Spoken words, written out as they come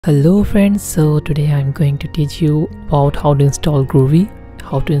Hello friends, so today I'm going to teach you about how to install Groovy,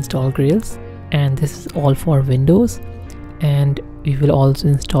 how to install Grails, and this is all for Windows. And we will also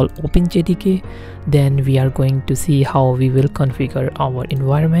install OpenJDK. Then we are going to see how we will configure our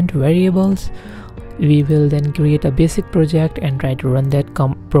environment variables. We will then create a basic project and try to run that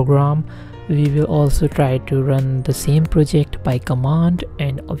program. We will also try to run the same project by command,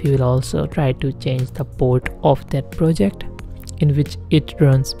 and we will also try to change the port of that project in which it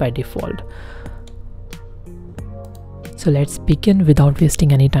runs by default. So let's begin without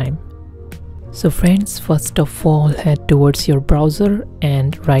wasting any time. So friends, first of all, head towards your browser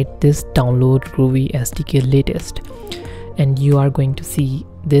and write this download Groovy SDK latest, and you are going to see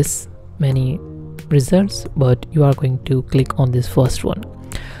this many results, but you are going to click on this first one.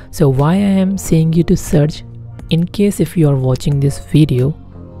 So why I am saying you to search, in case if you are watching this video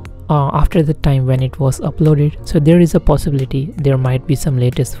after the time when it was uploaded, so there is a possibility there might be some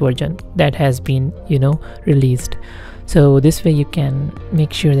latest version that has been released. So this way you can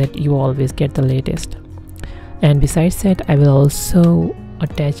make sure that you always get the latest. And besides that, I will also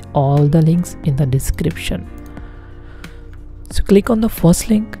attach all the links in the description. So click on the first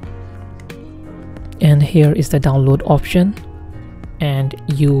link, and here is the download option, and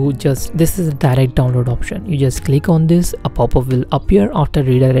this is a direct download option. You just click on this, a pop-up will appear after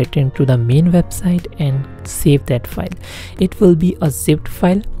redirecting to the main website, and save that file. It will be a zipped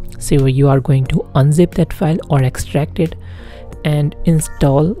file, so you are going to unzip that file or extract it and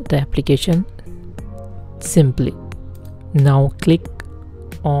install the application simply. Now click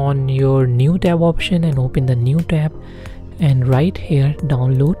on your new tab option and open the new tab, and right here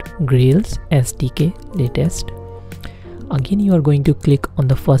download Grails SDK latest. Again, you are going to click on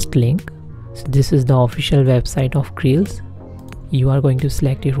the first link. So this is the official website of Grails. You are going to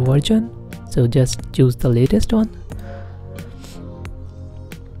select your version, so just choose the latest one,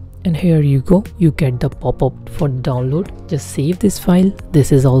 and here you go, you get the pop-up for download. Just save this file.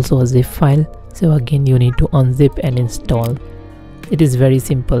 This is also a zip file, so again you need to unzip and install. It is very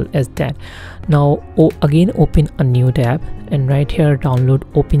simple as that. Now again open a new tab, and right here download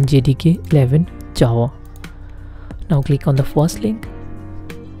OpenJDK 11 Java. Now click on the first link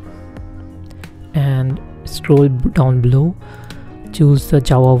and scroll down below, choose the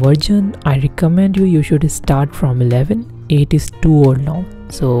Java version. I recommend you should start from 11. 8 is too old now,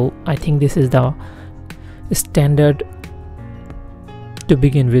 so I think this is the standard to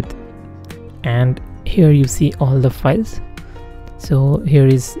begin with. And here you see all the files. So here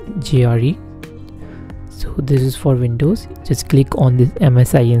is GRE, so this is for Windows. Just click on this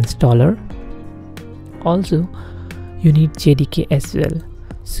MSI installer. Also you need JDK as well,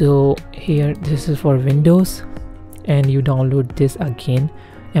 so here this is for Windows, and you download this again,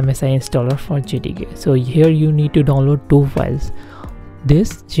 MSI installer for JDK. So here you need to download two files,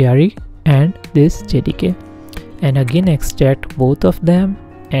 this GRE and this JDK, and again extract both of them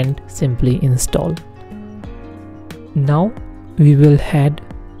and simply install. Now we will head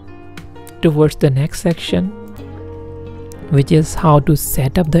towards the next section, which is how to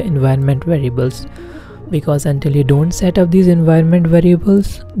set up the environment variables, because until you don't set up these environment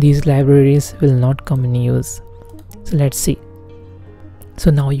variables, these libraries will not come in use. So let's see.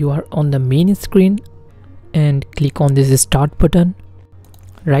 So now you are on the main screen and click on this start button.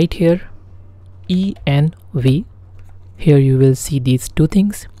 Right here, ENV, here you will see these two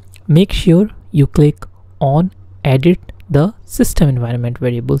things. Make sure you click on edit the system environment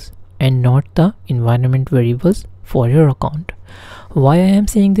variables and not the environment variables for your account. Why I am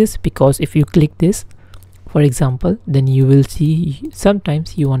saying this? Because if you click this, for example, then you will see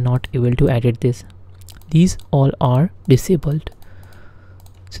sometimes you are not able to edit this. These all are disabled.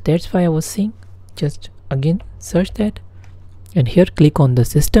 So that's why I was saying, just again search that, and here click on the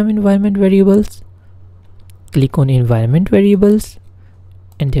system environment variables, click on environment variables,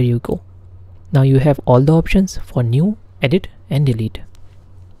 and there you go. Now you have all the options for new, edit and delete.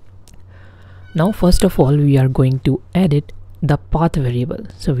 Now first of all, we are going to edit the path variable.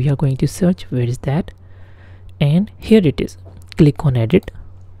 So we are going to search where is that, and here it is. Click on edit.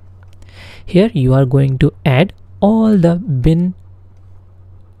 Here you are going to add all the bin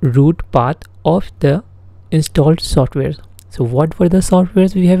root path of the installed software. So what were the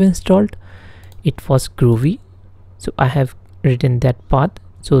softwares we have installed? It was Groovy, so I have written that path.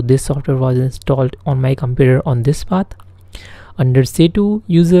 So this software was installed on my computer on this path. Under C2,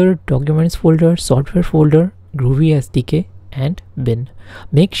 user, documents folder, software folder, Groovy SDK and bin.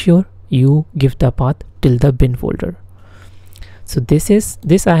 Make sure you give the path till the bin folder. So this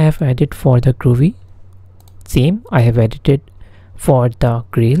I have added for the Groovy. Same I have edited for the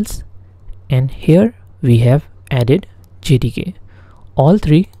Grails, and here we have added JDK. all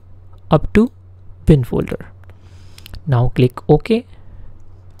three up to bin folder. Now click OK.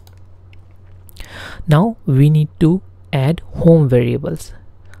 Now we need to add home variables.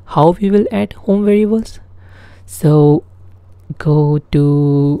 How we will add home variables? So go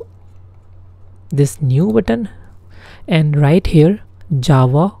to this new button and write here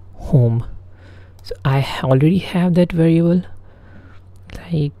Java home. So I already have that variable,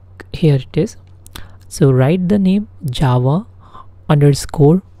 like here it is. So write the name Java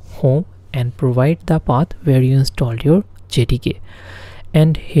underscore home and provide the path where you installed your JDK.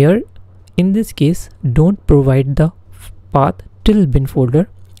 And here in this case, don't provide the path till bin folder,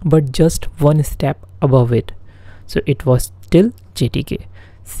 but just one step above it. So it was till JDK.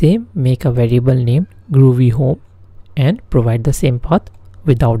 Same, make a variable named Groovy home and provide the same path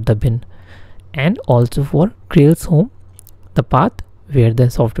without the bin. And also for Grails home, the path where the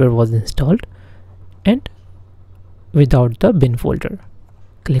software was installed and without the bin folder.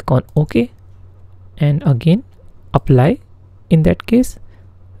 Click on OK and again apply in that case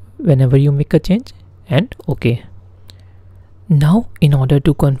whenever you make a change, and OK. Now in order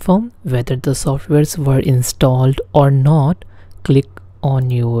to confirm whether the softwares were installed or not, click on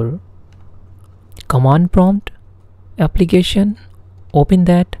your command prompt application, open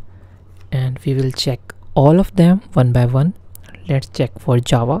that, and we will check all of them one by one. Let's check for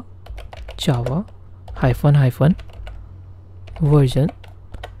Java ---- version.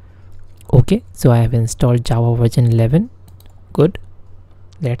 Okay, so I have installed Java version 11. Good.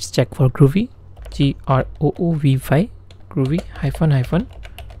 Let's check for Groovy, Groovy Groovy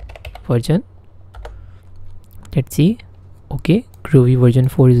 -- version. Let's see. Okay, Groovy version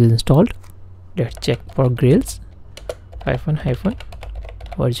 4 is installed. Let's check for Grails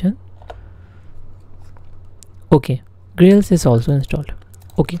 -- version. Okay, Grails is also installed.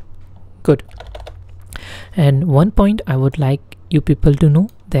 Okay, good. And one point I would like you people to know,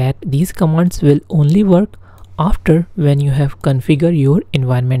 that these commands will only work after when you have configured your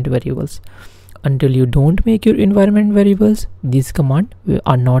environment variables. Until you don't make your environment variables, these commands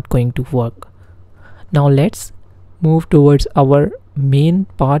are not going to work. Now let's move towards our main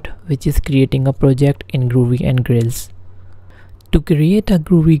part, which is creating a project in Groovy and Grails. To create a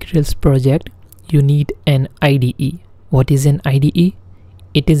Groovy Grails project, you need an IDE. What is an IDE?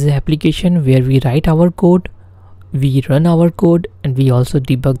 It is an application where we write our code, we run our code, and we also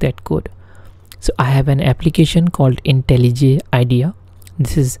debug that code. So I have an application called IntelliJ IDEA.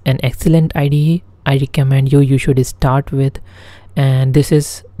 This is an excellent IDE. I recommend you should start with, and this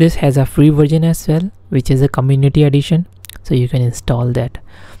has a free version as well, which is a community edition, so you can install that.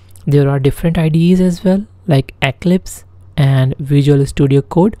 There are different IDEs as well, like Eclipse and Visual Studio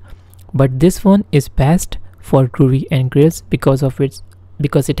Code, but this one is best for Groovy and Grails because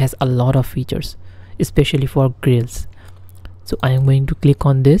it has a lot of features, especially for Grails. So I am going to click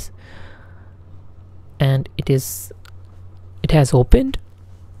on this, and it has opened.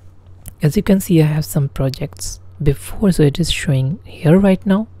 As you can see, I have some projects before, so it is showing here right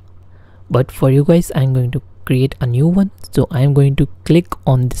now, but for you guys I'm going to create a new one. So I'm going to click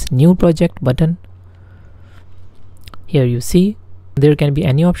on this new project button. Here you see there can be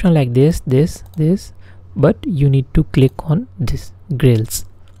any option like this, but you need to click on this Grails,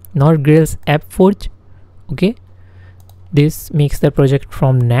 not Grails App Forge. Okay, this makes the project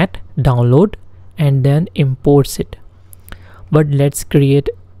from net, download, and then imports it. But let's create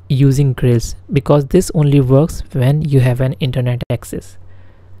using Grails, because this only works when you have an internet access,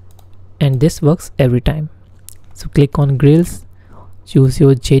 and this works every time. So click on Grails, choose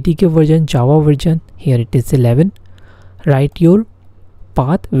your JDK version, Java version. Here it is 11. Write your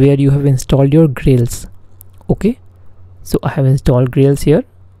path where you have installed your Grails. Okay, so I have installed Grails here.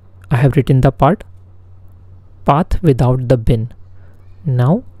 I have written the path without the bin.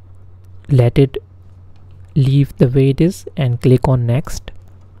 Now let it leave the way it is and click on next.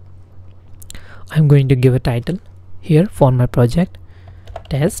 I'm going to give a title here for my project,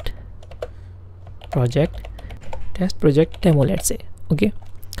 test project demo, let's say. Okay,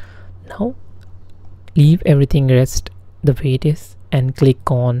 now leave everything rest the way it is and click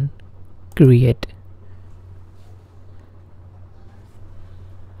on create.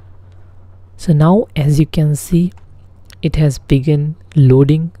 So now as you can see, it has begun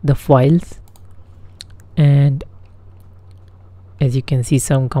loading the files, and as you can see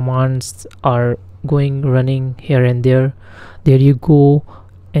some commands are running here and there. There you go,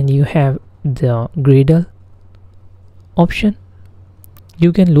 and you have the Gradle option.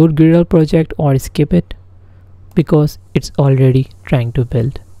 You can load Gradle project or skip it because it's already trying to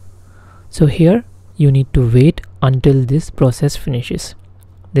build. So here you need to wait until this process finishes.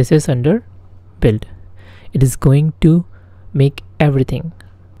 This is under build. It is going to make everything.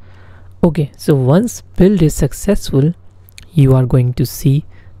 Okay, so once build is successful, you are going to see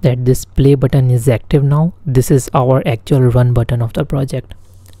that this play button is active now. This is our actual run button of the project.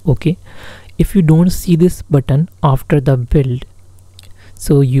 Okay, if you don't see this button after the build,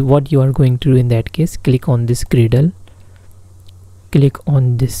 so what you are going to do in that case, click on this Gradle, click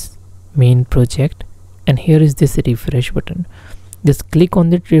on this main project, and here is this refresh button. Just click on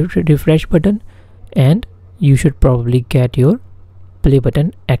the refresh button and you should probably get your play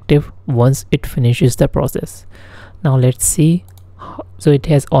button active once it finishes the process. Now let's see. So it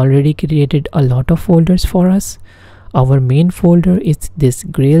has already created a lot of folders for us. Our main folder is this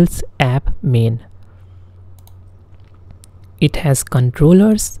Grails app main. It has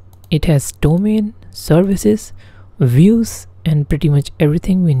controllers, it has domain, services, views, and pretty much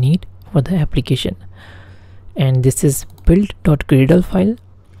everything we need for the application. And this is build.gradle file.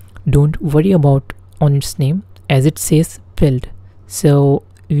 Don't worry about on its name, as it says build. So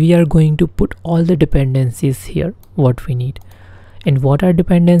we are going to put all the dependencies here what we need. And what are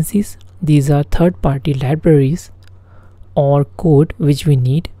dependencies? These are third-party libraries or code which we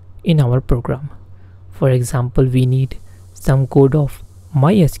need in our program. For example, we need some code of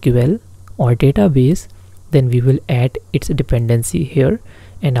MySQL or database, then we will add its dependency here,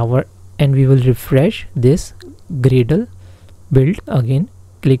 and we will refresh this Gradle build again,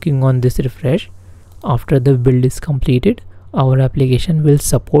 clicking on this refresh. After the build is completed, our application will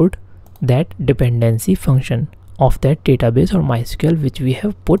support that dependency function of that database or MySQL which we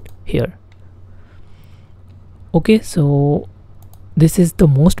have put here. Okay, so this is the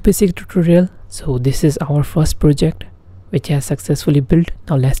most basic tutorial. So this is our first project which has successfully built.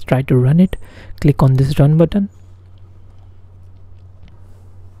 Now let's try to run it. Click on this run button.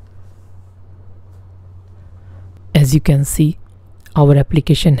 As you can see, our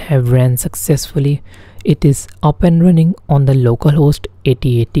application have ran successfully. It is up and running on the localhost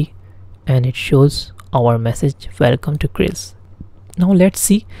 8080 and it shows our message, welcome to Grails. Now let's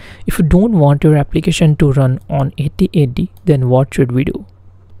see, if you don't want your application to run on 8080, then what should we do?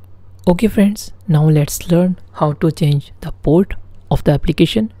 Okay friends, now let's learn how to change the port of the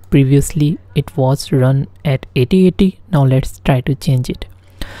application. Previously it was run at 8080. Now let's try to change it.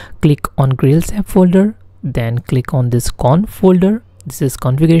 Click on Grails app folder, then click on this conf folder. This is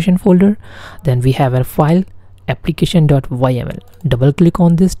configuration folder. Then we have a file application.yml. Double click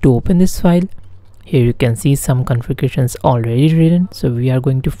on this to open this file. Here you can see some configurations already written. So we are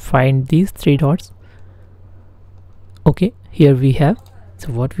going to find these three dots. Okay, here we have.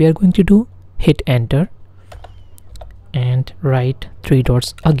 So what we are going to do, hit enter and write three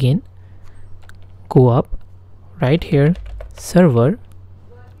dots again. Go up, right here, server,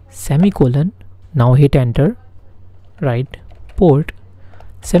 semicolon. Now hit enter, write port,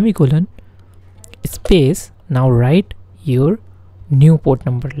 semicolon, space. Now write your new port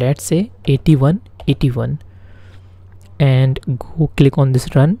number, let's say 8181, and go click on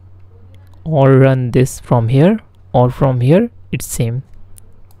this run, or run this from here or from here, it's same.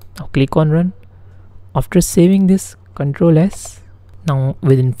 Now click on run. After saving this, Control S. Now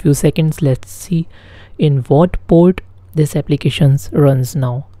within few seconds, let's see in what port this application runs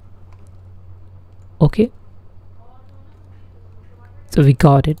now. Okay, so we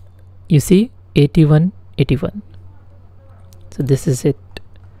got it. You see 8181. So this is it.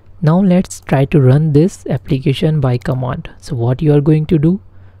 Now let's try to run this application by command. So what you are going to do,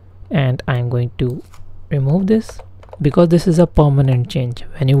 and I'm going to remove this because this is a permanent change.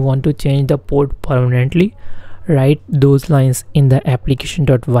 When you want to change the port permanently, write those lines in the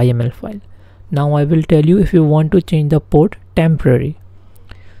application.yml file. Now I will tell you if you want to change the port temporary.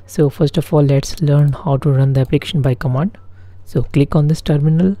 So first of all, let's learn how to run the application by command. So click on this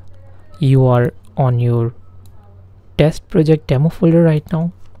terminal. You are on your test project demo folder right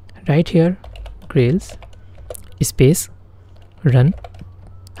now. Right here, Grails space run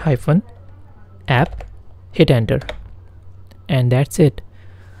hyphen app, hit enter, and that's it.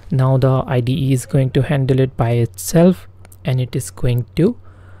 Now the IDE is going to handle it by itself and it is going to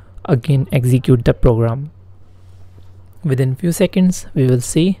again execute the program. Within few seconds we will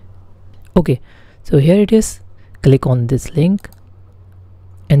see. Okay, so here it is. Click on this link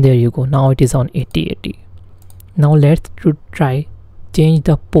and there you go. Now it is on 8080. Now let's try change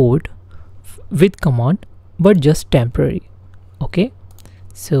the port with command, but just temporary. Okay,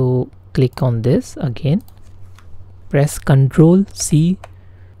 so click on this again, press Ctrl C,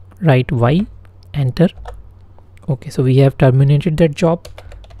 write Y, enter. Okay, so we have terminated that job.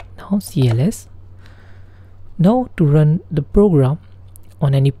 Now CLS. Now to run the program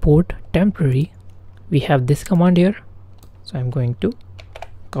on any port temporary, we have this command here. So I'm going to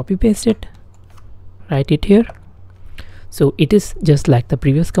copy paste it, write it here. So it is just like the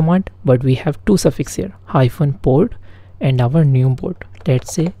previous command, but we have two suffix here, -port and our new port.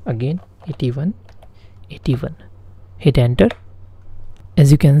 Let's say again 8181. Hit enter.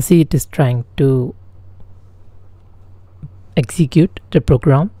 As you can see, it is trying to execute the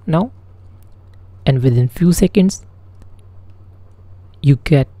program now, and within few seconds you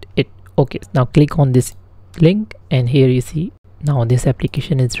get it. Okay, now click on this link and here you see now this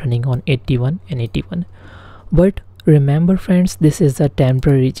application is running on 81 and 81. But remember friends, this is a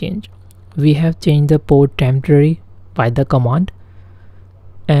temporary change. We have changed the port temporary by the command,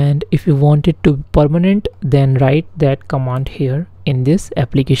 and if you want it to be permanent, then write that command here in this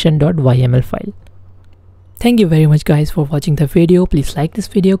application.yml file. Thank you very much guys for watching the video. Please like this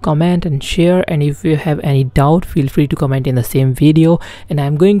video, comment and share, and if you have any doubt, feel free to comment in the same video, and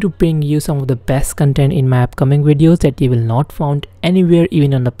I'm going to bring you some of the best content in my upcoming videos that you will not find anywhere,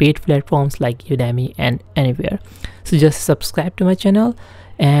 even on the paid platforms like Udemy and anywhere. So just subscribe to my channel,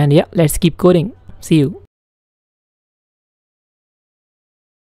 and yeah, let's keep coding. See you.